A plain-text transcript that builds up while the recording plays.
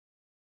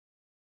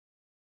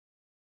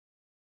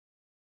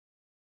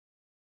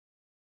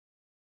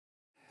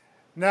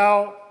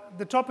Now,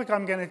 the topic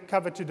I'm going to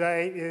cover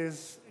today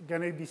is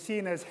going to be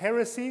seen as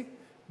heresy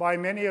by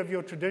many of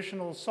your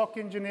traditional SOC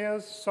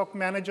engineers, SOC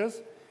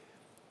managers.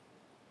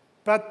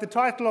 But the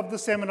title of the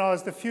seminar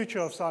is The Future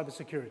of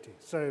Cybersecurity.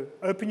 So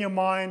open your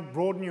mind,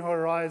 broaden your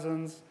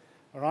horizons,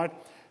 all right?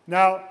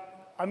 Now,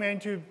 I'm going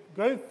to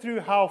go through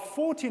how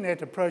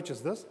Fortinet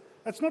approaches this.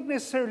 That's not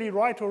necessarily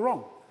right or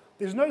wrong.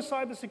 There's no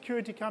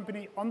cybersecurity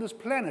company on this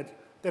planet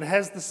that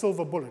has the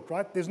silver bullet,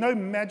 right? There's no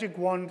magic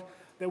wand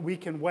that we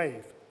can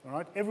wave, all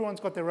right? Everyone's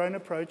got their own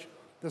approach.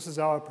 This is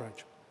our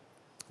approach.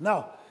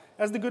 Now,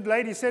 as the good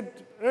lady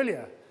said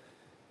earlier,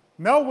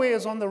 malware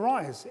is on the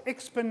rise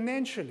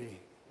exponentially.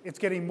 It's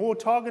getting more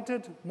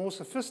targeted, more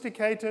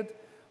sophisticated.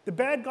 The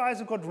bad guys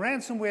have got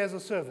ransomware as a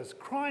service,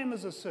 crime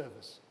as a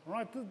service, all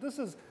right? This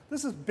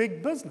is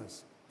big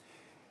business.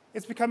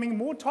 It's becoming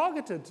more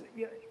targeted.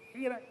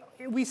 You know,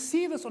 we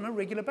see this on a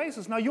regular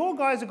basis. Now, your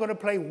guys have got to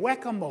play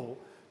whack-a-mole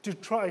to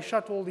try to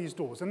shut all these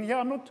doors. And yeah,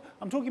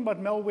 I'm talking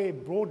about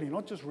malware broadly,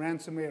 not just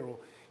ransomware or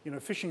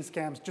phishing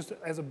scams, just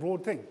as a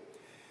broad thing.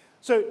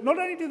 So not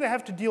only do they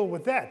have to deal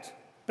with that,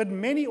 but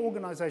many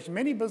organizations,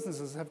 many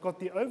businesses have got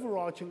the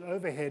overarching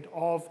overhead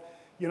of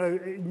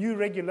new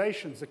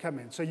regulations that come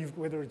in. So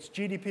whether it's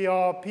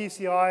GDPR,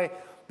 PCI,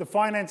 the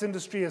finance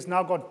industry has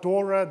now got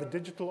DORA, the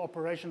Digital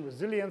Operation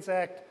Resilience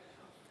Act.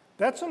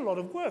 That's a lot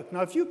of work.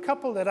 Now, if you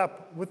couple that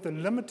up with the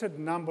limited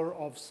number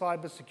of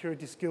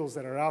cybersecurity skills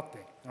that are out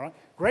there, all right,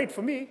 great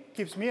for me,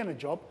 keeps me in a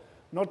job,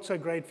 not so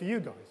great for you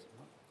guys.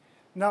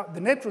 Now, the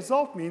net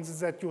result means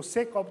is that your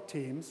SecOps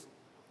teams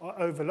are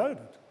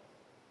overloaded.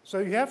 So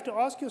you have to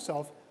ask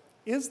yourself,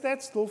 is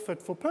that still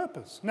fit for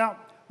purpose? Now,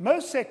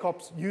 most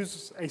SecOps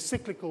use a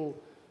cyclical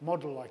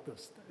model like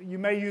this. You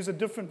may use a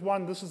different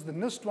one. This is the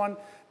NIST one,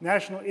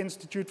 National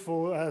Institute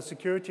for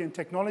Security and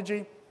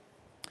Technology.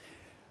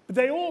 But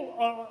they all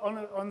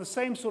are on the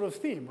same sort of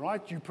theme,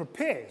 right? You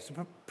prepare.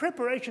 So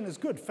preparation is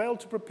good. Fail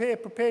to prepare,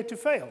 prepare to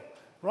fail,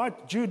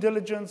 right? Due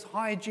diligence,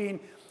 hygiene,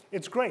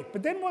 it's great.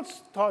 But then what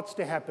starts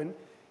to happen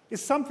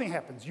is something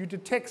happens. You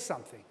detect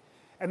something.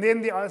 And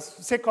then the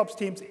SecOps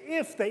teams,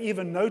 if they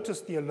even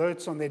notice the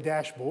alerts on their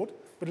dashboard,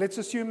 but let's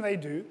assume they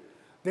do,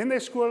 then they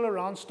scroll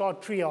around,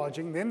 start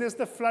triaging. Then there's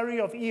the flurry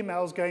of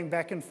emails going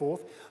back and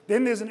forth.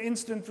 Then there's an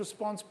instant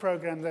response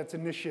program that's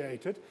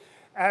initiated.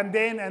 And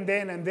then, and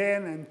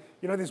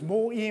there's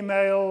more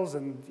emails,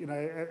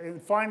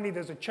 and finally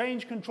there's a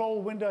change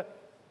control window.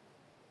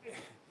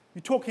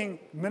 You're talking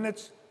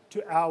minutes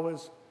to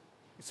hours,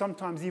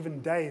 sometimes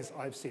even days,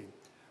 I've seen.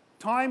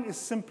 Time is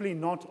simply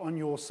not on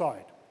your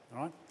side,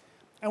 all right?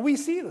 And we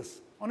see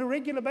this on a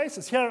regular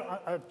basis. Here,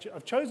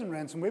 I've chosen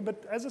ransomware,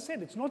 but as I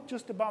said, it's not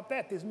just about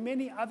that. There's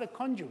many other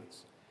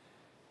conduits.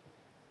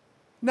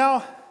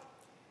 Now,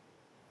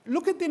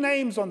 look at the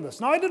names on this.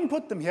 Now, I didn't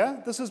put them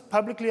here. This is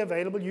publicly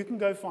available. You can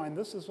go find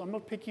this. I'm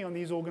not picking on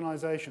these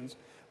organizations.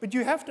 But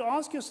you have to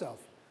ask yourself,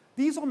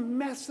 these are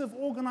massive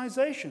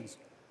organizations.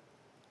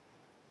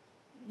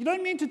 You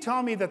don't mean to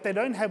tell me that they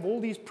don't have all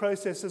these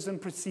processes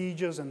and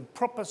procedures and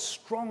proper,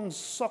 strong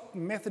SOC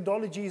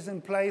methodologies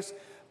in place,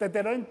 that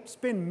they don't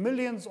spend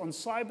millions on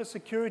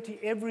cybersecurity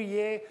every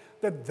year,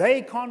 that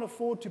they can't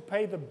afford to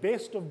pay the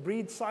best of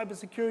breed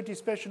cybersecurity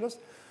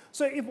specialists?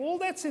 So if all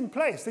that's in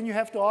place, then you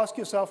have to ask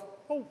yourself,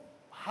 well,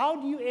 how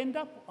do you end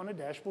up on a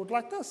dashboard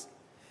like this?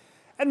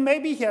 And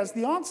maybe here's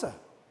the answer.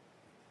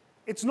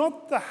 It's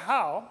not the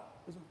how,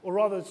 or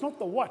rather, it's not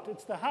the what,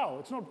 it's the how.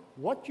 It's not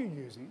what you're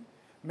using.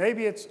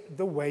 Maybe it's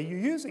the way you're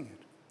using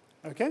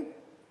it, okay?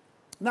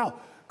 Now,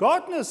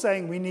 Gartner is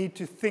saying we need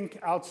to think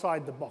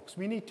outside the box.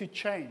 We need to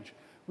change.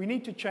 We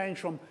need to change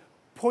from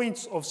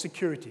points of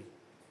security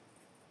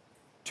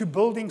to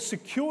building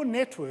secure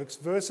networks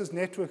versus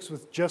networks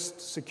with just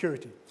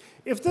security.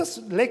 If this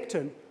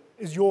lectern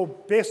is your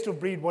best of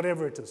breed,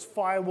 whatever it is,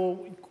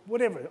 firewall,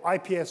 whatever,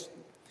 IPS,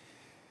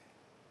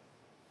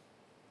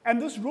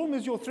 and this room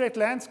is your threat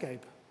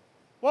landscape,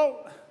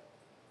 well,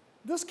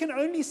 this can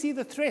only see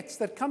the threats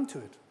that come to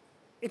it.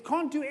 It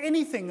can't do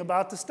anything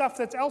about the stuff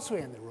that's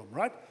elsewhere in the room,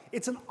 right?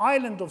 It's an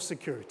island of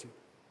security.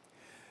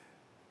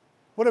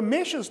 What a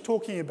mesh is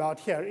talking about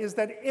here is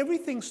that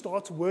everything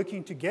starts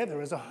working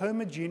together as a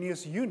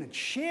homogeneous unit,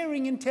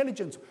 sharing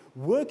intelligence,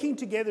 working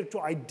together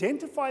to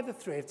identify the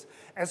threats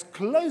as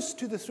close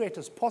to the threat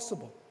as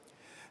possible.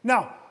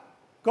 Now,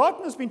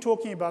 Gartner's been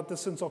talking about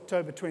this since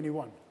October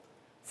 21.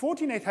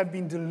 Fortinet have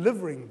been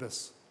delivering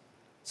this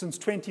since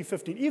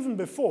 2015, even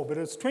before, but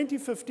it's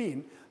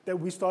 2015 that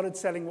we started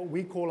selling what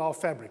we call our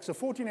fabric. So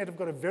Fortinet have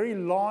got a very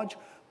large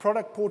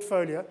product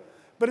portfolio,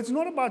 but it's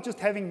not about just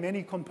having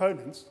many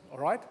components, all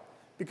right?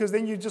 Because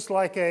then you're just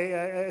like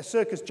a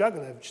circus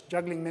juggler,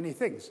 juggling many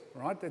things,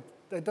 right?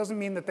 That doesn't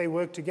mean that they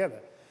work together.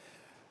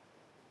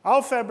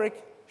 Our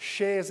fabric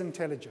shares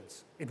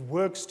intelligence. It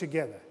works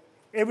together.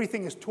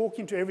 Everything is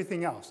talking to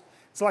everything else.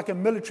 It's like a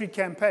military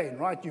campaign,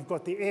 right? You've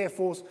got the Air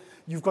Force,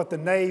 you've got the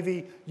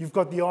Navy, you've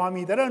got the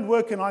Army. They don't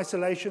work in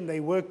isolation, they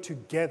work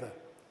together.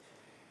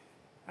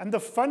 And the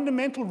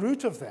fundamental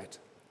root of that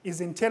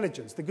is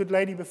intelligence. The good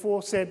lady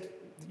before said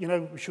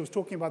she was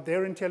talking about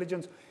their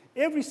intelligence.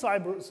 Every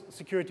cyber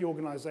security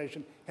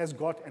organization has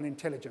got an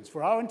intelligence.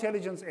 For our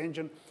intelligence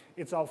engine,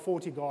 it's our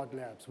FortiGuard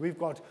labs. We've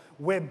got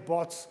web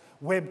bots,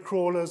 web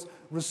crawlers,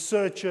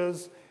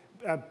 researchers,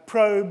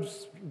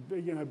 probes,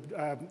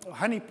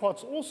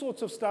 honeypots, all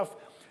sorts of stuff.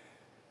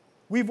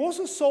 We've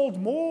also sold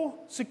more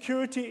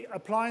security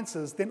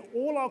appliances than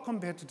all our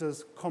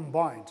competitors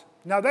combined.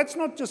 Now, that's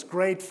not just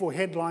great for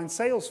headline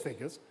sales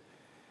figures.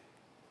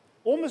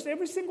 Almost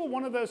every single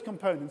one of those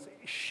components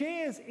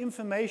shares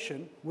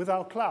information with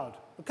our cloud.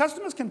 The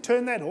customers can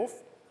turn that off,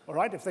 all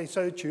right, if they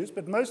so choose,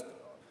 but most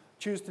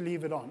choose to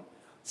leave it on.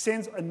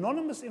 Sends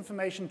anonymous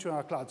information to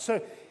our cloud.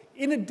 So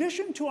in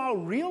addition to our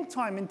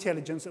real-time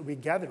intelligence that we're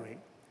gathering,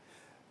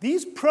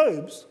 these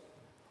probes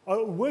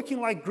are working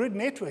like grid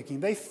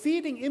networking. They're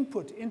feeding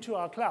input into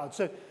our cloud.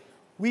 So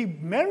we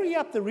marry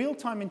up the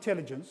real-time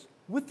intelligence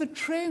with the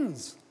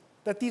trends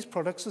that these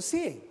products are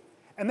seeing.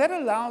 And that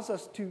allows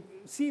us to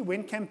see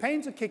when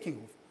campaigns are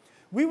kicking off.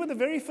 We were the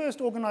very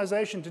first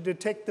organization to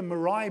detect the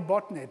Mirai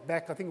botnet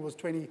back, I think it was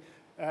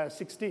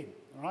 2016.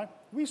 All right?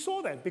 We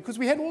saw that because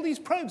we had all these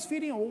probes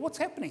feeding on, well, what's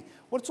happening?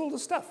 What's all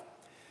this stuff?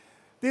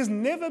 There's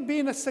never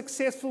been a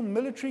successful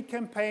military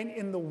campaign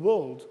in the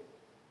world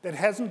that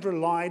hasn't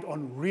relied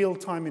on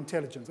real-time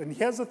intelligence. And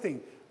here's the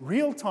thing,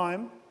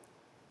 real-time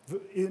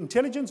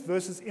intelligence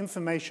versus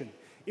information.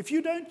 If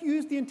you don't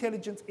use the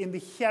intelligence in the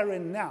here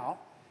and now,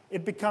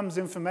 it becomes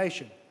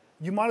information.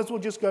 You might as well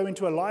just go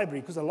into a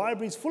library, because a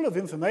library is full of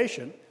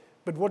information,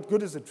 but what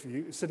good is it for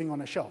you sitting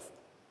on a shelf?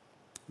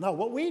 Now,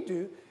 what we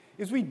do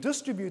is we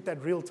distribute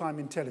that real-time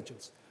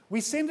intelligence.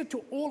 We send it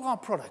to all our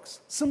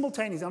products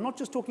simultaneously. I'm not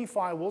just talking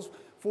firewalls.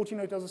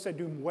 Fortinet, as I said,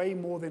 do way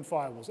more than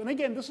firewalls. And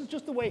again, this is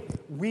just the way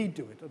we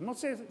do it. I'm not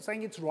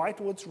saying it's right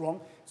or it's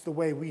wrong. It's the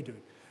way we do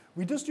it.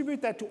 We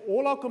distribute that to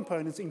all our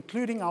components,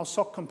 including our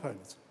SOC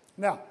components.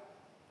 Now,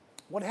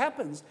 what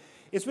happens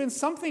is when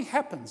something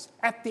happens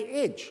at the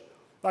edge,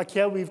 like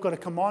here we've got a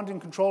command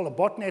and control, a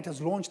botnet has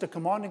launched a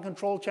command and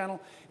control channel,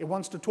 it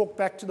wants to talk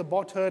back to the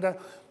bot herder,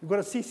 we've got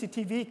a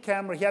CCTV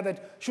camera here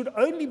that should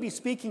only be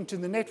speaking to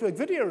the network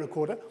video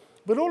recorder,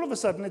 but all of a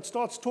sudden it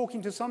starts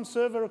talking to some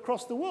server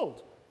across the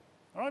world.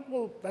 All right,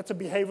 well, that's a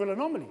behavioral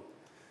anomaly.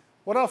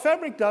 What our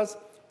fabric does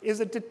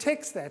is it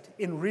detects that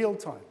in real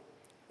time.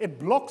 It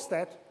blocks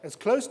that as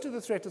close to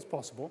the threat as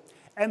possible,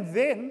 and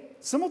then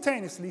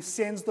simultaneously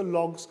sends the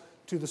logs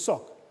to the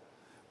SOC.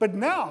 But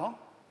now,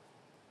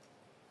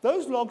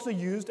 those logs are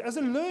used as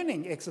a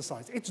learning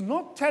exercise. It's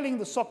not telling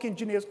the SOC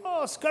engineers,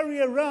 oh,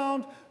 scurry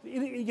around,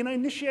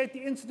 initiate the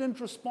incident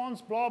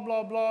response, blah,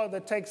 blah, blah,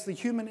 that takes the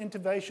human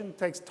intervention,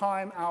 takes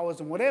time, hours,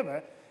 and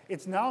whatever.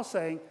 It's now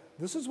saying,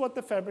 this is what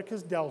the fabric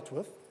has dealt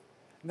with.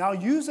 Now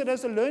use it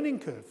as a learning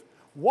curve.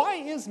 Why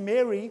is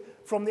Mary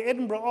from the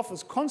Edinburgh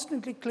office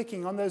constantly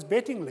clicking on those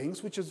betting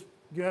links, which is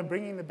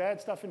bringing the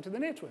bad stuff into the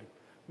network?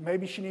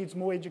 Maybe she needs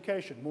more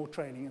education, more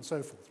training, and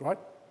so forth, right?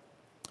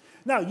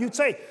 Now, you'd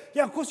say,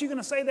 yeah, of course you're going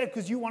to say that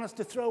because you want us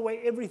to throw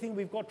away everything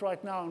we've got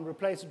right now and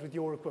replace it with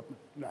your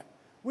equipment. No,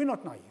 we're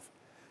not naive.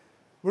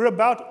 We're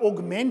about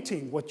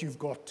augmenting what you've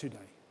got today,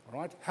 all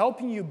right?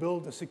 Helping you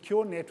build a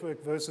secure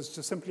network versus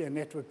just simply a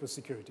network with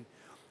security.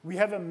 We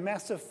have a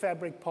massive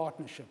fabric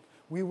partnership.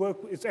 We work,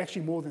 it's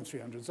actually more than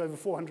 300. It's over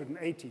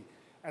 480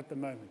 at the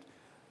moment.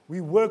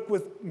 We work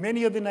with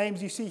many of the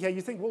names you see here.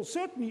 You think, well,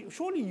 certainly,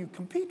 surely you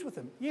compete with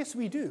them. Yes,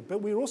 we do,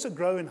 but we're also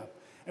growing up.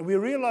 And we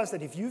realize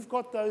that if you've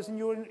got those in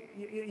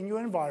your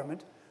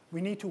environment,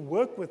 we need to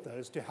work with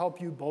those to help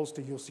you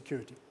bolster your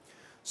security.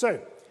 So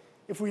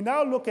if we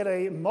now look at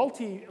a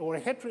multi or a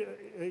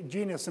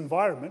heterogeneous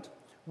environment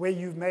where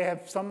you may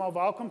have some of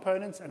our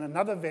components and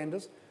another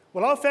vendor's,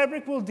 well, our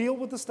fabric will deal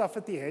with the stuff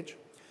at the edge,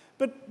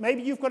 but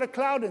maybe you've got a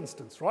cloud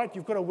instance, right?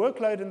 You've got a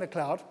workload in the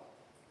cloud.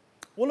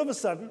 All of a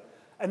sudden,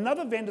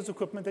 another vendor's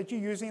equipment that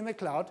you're using in the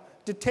cloud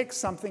detects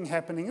something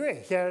happening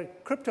there, here,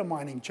 crypto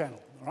mining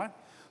channel, all right?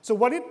 So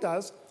what it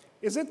does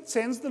is it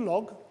sends the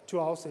log to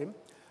our SIEM.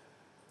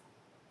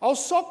 Our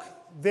SOC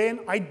then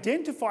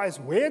identifies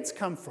where it's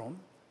come from,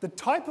 the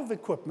type of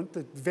equipment,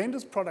 the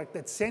vendor's product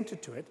that sent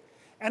it to it,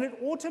 and it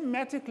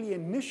automatically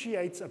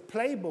initiates a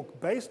playbook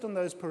based on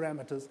those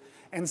parameters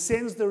and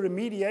sends the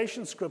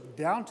remediation script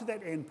down to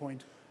that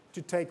endpoint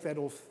to take that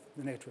off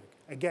the network.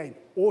 Again,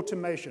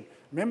 automation.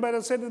 Remember what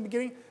I said at the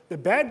beginning? The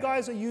bad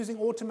guys are using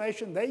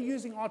automation. They're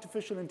using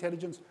artificial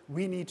intelligence.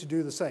 We need to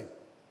do the same.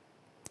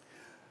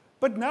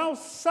 But now,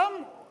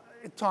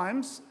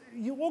 sometimes,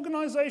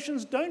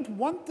 organizations don't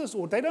want this,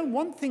 or they don't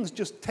want things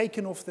just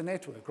taken off the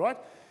network, right?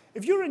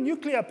 If you're a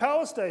nuclear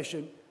power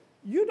station,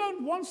 you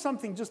don't want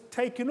something just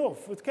taken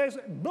off. With case,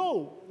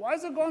 Bill, why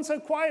has it gone so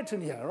quiet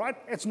in here, right?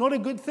 It's not a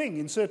good thing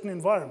in certain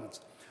environments.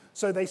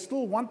 So they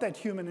still want that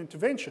human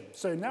intervention.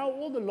 So now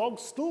all the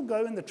logs still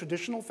go in the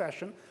traditional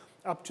fashion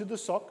up to the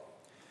SOC.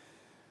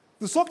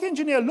 The SOC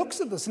engineer looks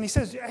at this and he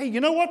says, hey, you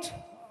know what?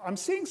 I'm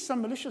seeing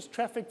some malicious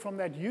traffic from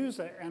that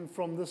user and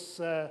from this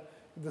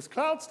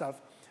cloud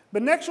stuff.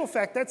 But in actual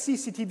fact, that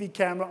CCTV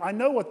camera, I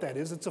know what that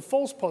is. It's a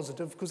false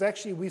positive because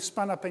actually we've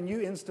spun up a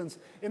new instance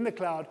in the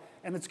cloud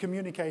and it's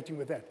communicating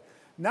with that.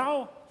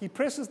 Now he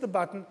presses the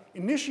button,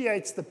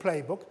 initiates the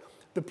playbook.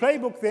 The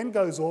playbook then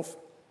goes off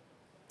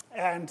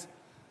and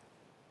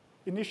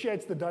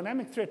initiates the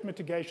dynamic threat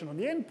mitigation on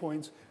the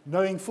endpoints,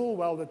 knowing full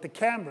well that the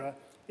camera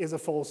is a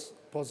false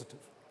positive.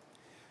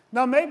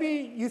 Now,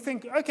 maybe you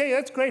think, okay,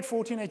 that's great,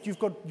 Fortinet. You've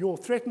got your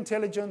threat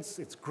intelligence.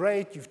 It's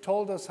great. You've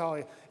told us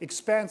how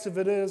expansive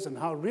it is and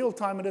how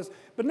real-time it is.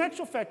 But in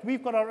actual fact,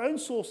 we've got our own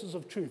sources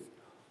of truth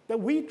that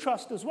we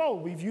trust as well.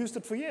 We've used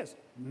it for years.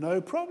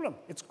 No problem.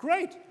 It's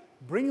great.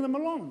 Bring them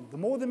along. The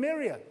more the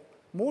merrier.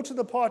 More to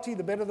the party,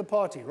 the better the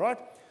party, right?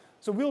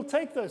 So we'll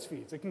take those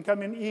feeds. It can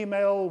come in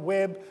email,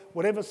 web,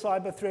 whatever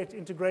cyber threat,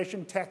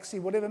 integration, taxi,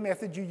 whatever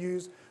method you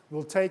use.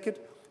 We'll take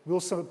it.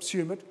 We'll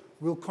subsume it.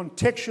 We'll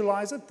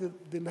contextualize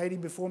it. The lady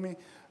before me,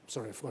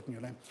 sorry, I've forgotten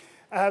your name,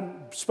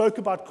 spoke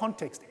about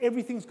context.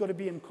 Everything's got to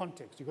be in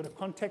context. You've got to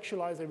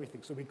contextualize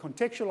everything. So we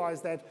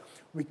contextualize that.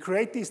 We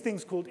create these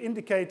things called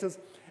indicators,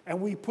 and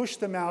we push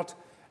them out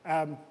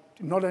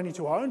not only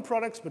to our own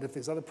products, but if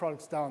there's other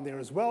products down there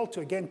as well,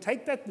 to, again,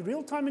 take that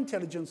real-time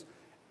intelligence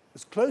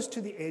as close to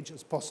the edge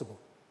as possible.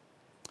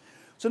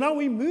 So now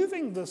we're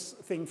moving this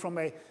thing from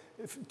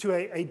to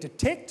a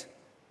detect,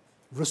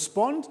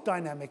 respond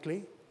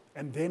dynamically,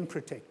 and then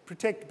protect.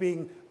 Protect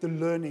being the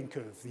learning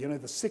curve,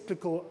 the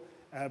cyclical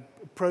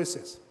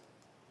process.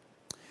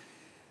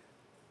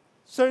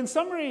 So in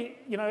summary,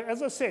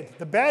 as I said,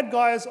 the bad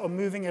guys are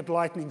moving at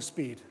lightning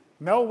speed.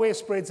 Malware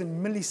spreads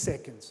in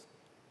milliseconds.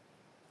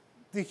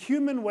 The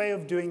human way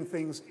of doing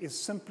things is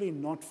simply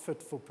not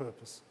fit for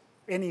purpose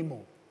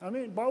anymore. I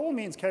mean, by all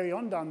means, carry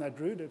on down that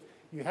route if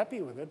you're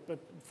happy with it, but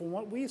from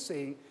what we're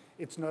seeing,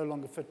 it's no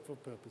longer fit for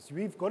purpose.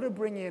 We've got to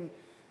bring in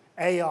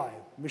AI,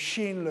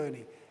 machine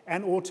learning,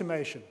 and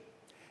automation.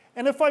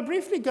 And if I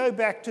briefly go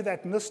back to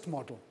that NIST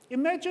model,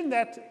 imagine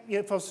that,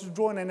 if I was to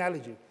draw an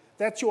analogy,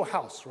 that's your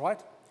house,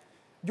 right?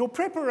 Your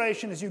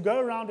preparation is you go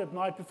around at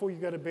night before you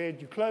go to bed,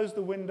 you close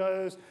the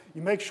windows,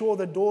 you make sure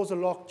the doors are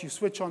locked, you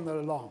switch on the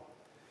alarm.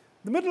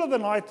 In the middle of the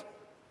night,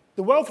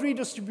 the wealth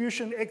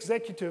redistribution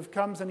executive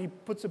comes and he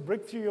puts a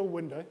brick through your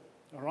window,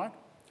 all right?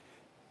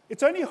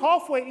 It's only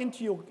halfway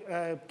into your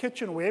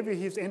kitchen, or wherever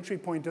his entry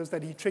point is,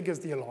 that he triggers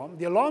the alarm.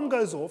 The alarm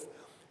goes off,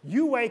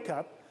 you wake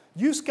up,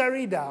 you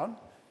scurry down,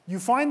 you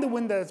find the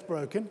window that's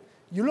broken,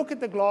 you look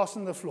at the glass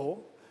on the floor,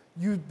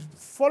 you're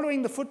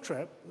following the foot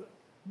trap.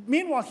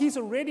 Meanwhile, he's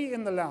already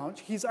in the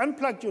lounge, he's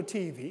unplugged your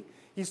TV,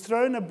 he's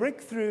thrown a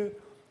brick through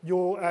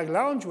your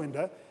lounge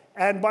window,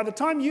 and by the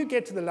time you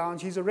get to the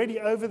lounge, he's already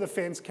over the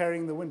fence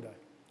carrying the window,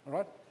 all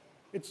right?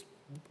 It's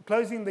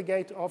closing the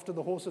gate after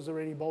the horse has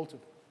already bolted.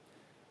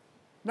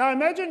 Now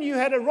imagine you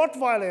had a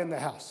Rottweiler in the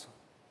house.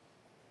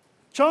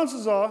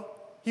 Chances are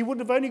he would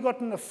have only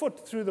gotten a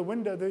foot through the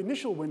window, the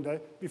initial window,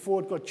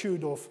 before it got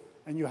chewed off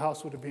and your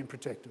house would have been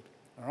protected,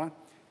 all right?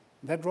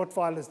 That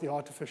Rottweiler is the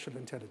artificial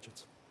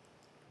intelligence.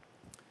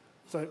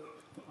 So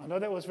I know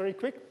that was very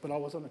quick, but I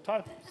was on a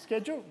tight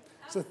schedule,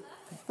 so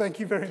thank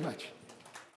you very much.